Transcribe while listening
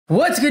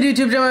What's good,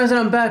 YouTube gentlemen, and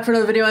I'm back for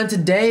another video, and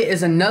today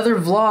is another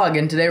vlog,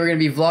 and today we're going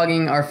to be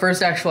vlogging our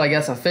first actual,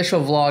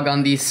 official vlog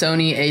on the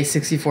Sony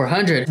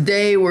A6400.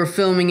 Today we're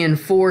filming in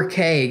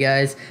 4K,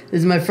 guys.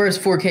 This is my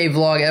first 4K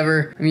vlog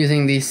ever. I'm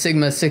using the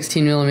Sigma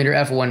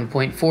 16mm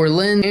f1.4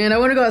 lens, and I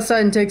want to go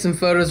outside and take some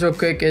photos real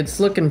quick. It's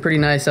looking pretty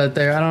nice out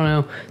there. I don't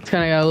know, it's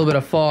kind of got a little bit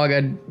of fog.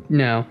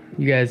 No,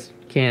 you guys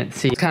can't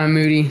see. It's kind of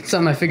moody. It's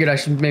something I figured I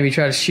should maybe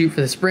try to shoot for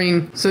the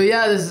spring. So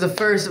yeah, this is the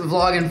first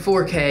vlog in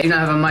 4K. I do not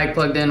have a mic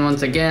plugged in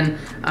once again.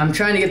 I'm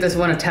trying to get this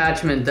one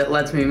attachment that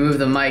lets me move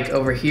the mic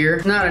over here.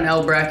 It's not an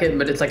L bracket,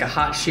 but it's like a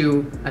hot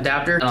shoe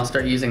adapter, and I'll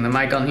start using the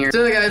mic on here.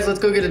 So guys, let's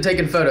go get to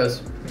taking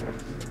photos.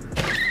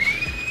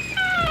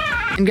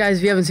 And guys,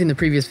 if you haven't seen the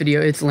previous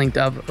video, it's linked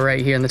up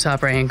right here in the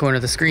top right hand corner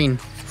of the screen.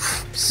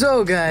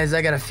 So guys,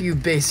 I got a few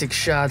basic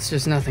shots,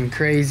 just nothing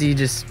crazy,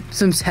 just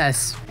some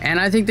tests. And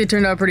I think they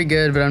turned out pretty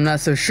good, but I'm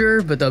not so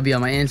sure, but they'll be on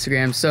my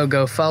Instagram, so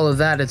go follow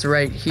that. It's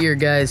right here,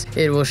 guys.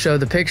 It will show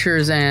the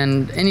pictures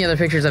and any other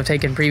pictures I've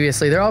taken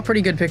previously. They're all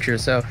pretty good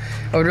pictures, so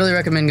I would really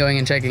recommend going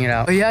and checking it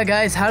out. But yeah,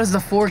 guys, how does the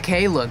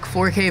 4K look?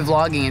 4K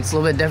vlogging, it's a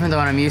little bit different than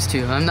what I'm used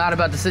to. I'm not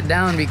about to sit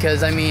down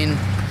because, I mean,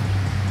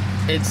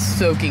 it's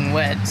soaking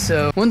wet.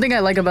 So one thing I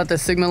like about the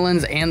Sigma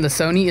lens and the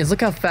Sony is look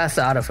how fast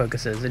the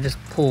autofocus is. It just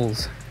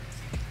pulls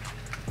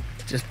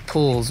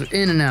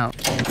in and out.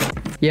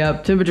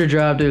 Yep, temperature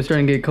dropped, it was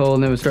starting to get cold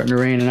and it was starting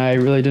to rain, and I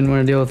really didn't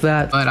want to deal with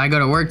that. But I go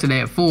to work today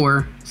at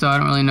 4, so I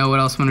don't really know what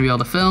else I'm gonna be able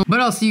to film.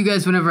 But I'll see you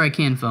guys whenever I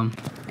can film.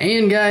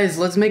 And guys,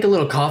 let's make a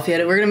little coffee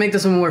edit. We're gonna make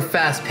this one more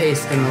fast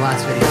paced than the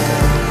last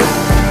video.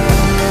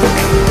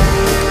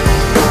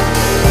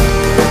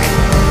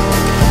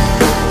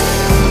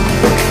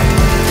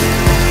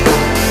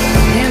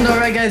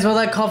 Guys, while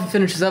that coffee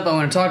finishes up, I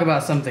want to talk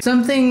about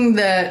something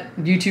that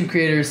YouTube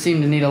creators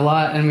seem to need a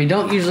lot, and we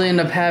don't usually end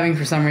up having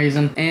for some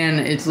reason, and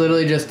it's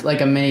literally just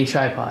like a mini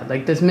tripod.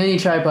 Like, this mini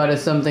tripod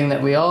is something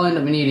that we all end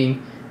up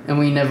needing, and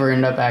we never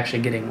end up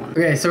actually getting one.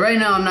 Okay, so right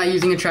now I'm not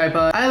using a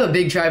tripod. I have a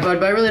big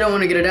tripod, but I really don't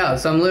want to get it out,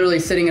 so I'm literally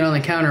sitting it on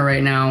the counter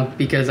right now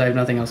because I have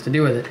nothing else to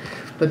do with it.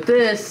 But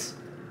this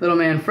little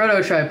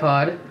Manfrotto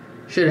tripod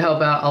should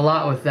help out a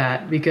lot with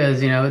that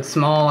because, you know, it's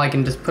small. I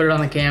can just put it on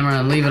the camera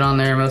and leave it on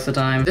there most of the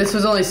time. This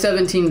was only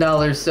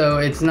 $17, so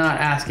it's not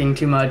asking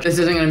too much. This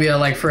isn't gonna be a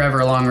like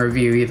forever long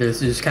review either.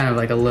 This is just kind of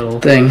like a little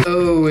thing.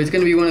 Oh, it's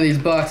gonna be one of these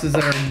boxes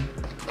that are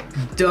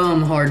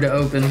dumb hard to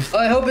open.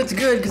 Well, I hope it's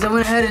good because I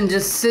went ahead and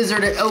just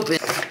scissored it open.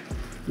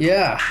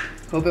 Yeah,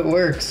 hope it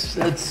works.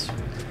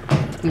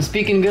 I'm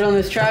speaking good on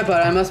this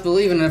tripod. I must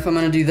believe in it if I'm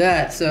gonna do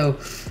that. So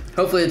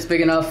hopefully it's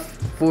big enough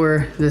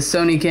for this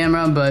Sony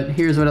camera, but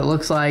here's what it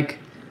looks like.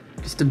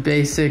 Just a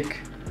basic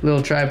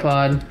little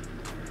tripod.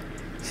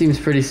 Seems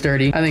pretty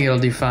sturdy. I think it'll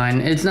do fine.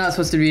 It's not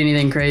supposed to be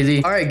anything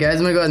crazy. All right, guys,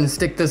 I'm gonna go ahead and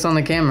stick this on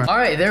the camera. All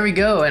right, there we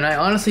go. And I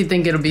honestly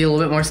think it'll be a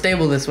little bit more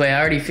stable this way. I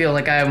already feel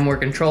like I have more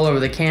control over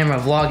the camera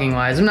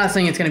vlogging-wise. I'm not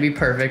saying it's gonna be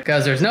perfect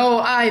because there's no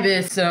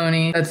IBIS,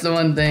 Sony. That's the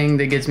one thing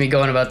that gets me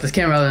going about this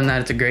camera. Other than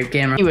that, it's a great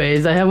camera.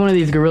 Anyways, I have one of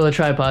these Gorilla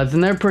tripods,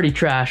 and they're pretty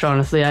trash,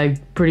 honestly. I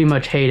pretty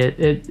much hate it.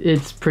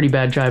 It's pretty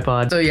bad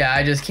tripod. So yeah,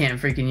 I just can't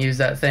freaking use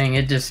that thing.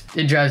 It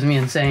drives me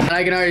insane. And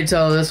I can already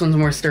tell this one's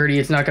more sturdy.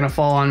 It's not gonna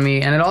fall on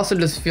me, and it also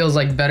just feels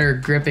like better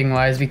gripping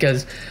wise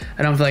because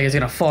I don't feel like it's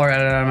gonna fall right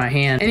out of my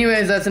hand.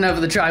 Anyways, that's enough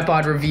of the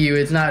tripod review.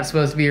 It's not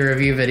supposed to be a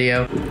review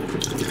video.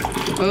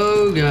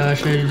 Oh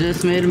gosh, I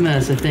just made a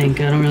mess, I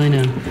think. I don't really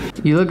know.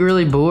 You look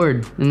really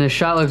bored, and this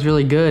shot looks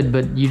really good,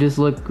 but you just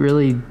look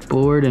really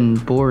bored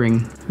and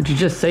boring. Would you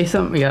just say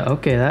something? Yeah,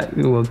 okay, that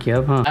woke you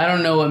up, huh? I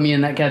don't know what me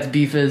and that cat's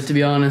beef is, to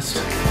be honest.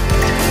 Ooh,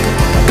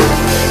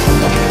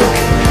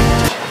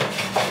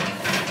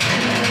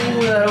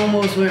 that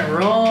almost went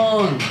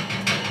wrong.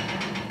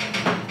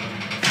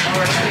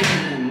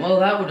 Well,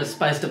 that would have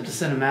spiced up the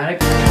cinematic.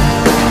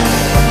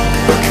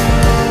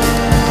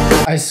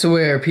 I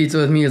swear, pizza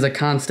with me is a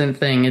constant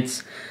thing.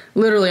 It's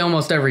literally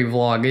almost every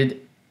vlog.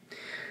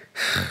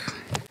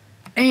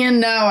 And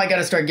now I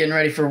gotta start getting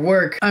ready for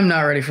work. I'm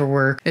not ready for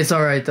work. It's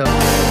alright though. Man,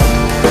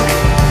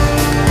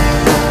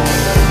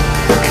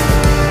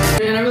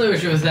 I really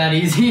wish it was that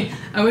easy.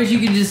 I wish you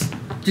could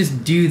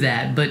just do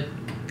that, but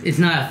it's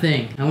not a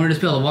thing. I want to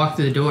just be able to walk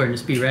through the door and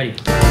just be ready.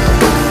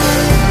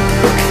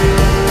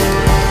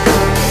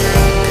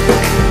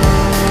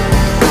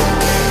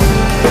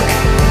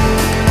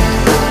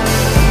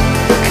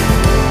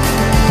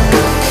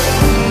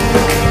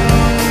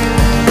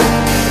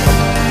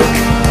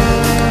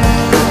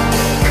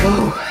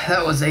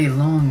 That was a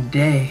long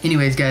day.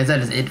 Anyways, guys, that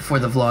is it for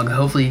the vlog.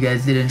 Hopefully you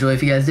guys did enjoy.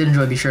 If you guys did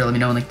enjoy, be sure to let me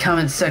know in the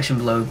comments section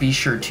below. Be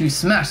sure to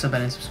smash the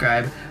button and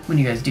subscribe. When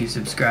you guys do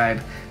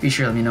subscribe, be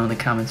sure to let me know in the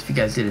comments if you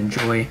guys did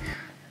enjoy,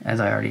 as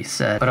I already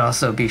said. But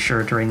also be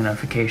sure to ring the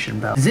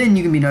notification bell. Then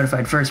you can be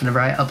notified first whenever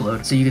I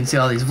upload. So you can see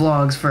all these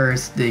vlogs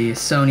first, the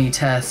Sony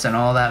tests and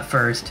all that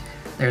first.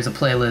 There's a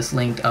playlist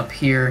linked up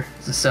here.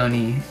 It's the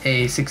Sony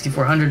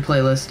A6400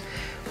 playlist.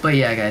 But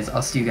yeah, guys,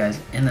 I'll see you guys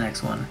in the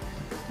next one.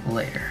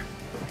 Later.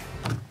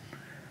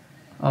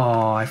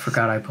 Oh, I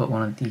forgot I put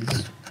one of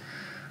these.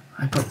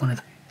 I put one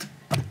of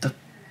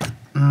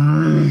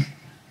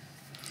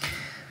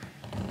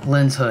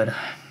lens hood.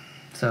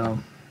 So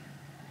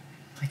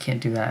I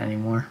can't do that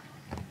anymore.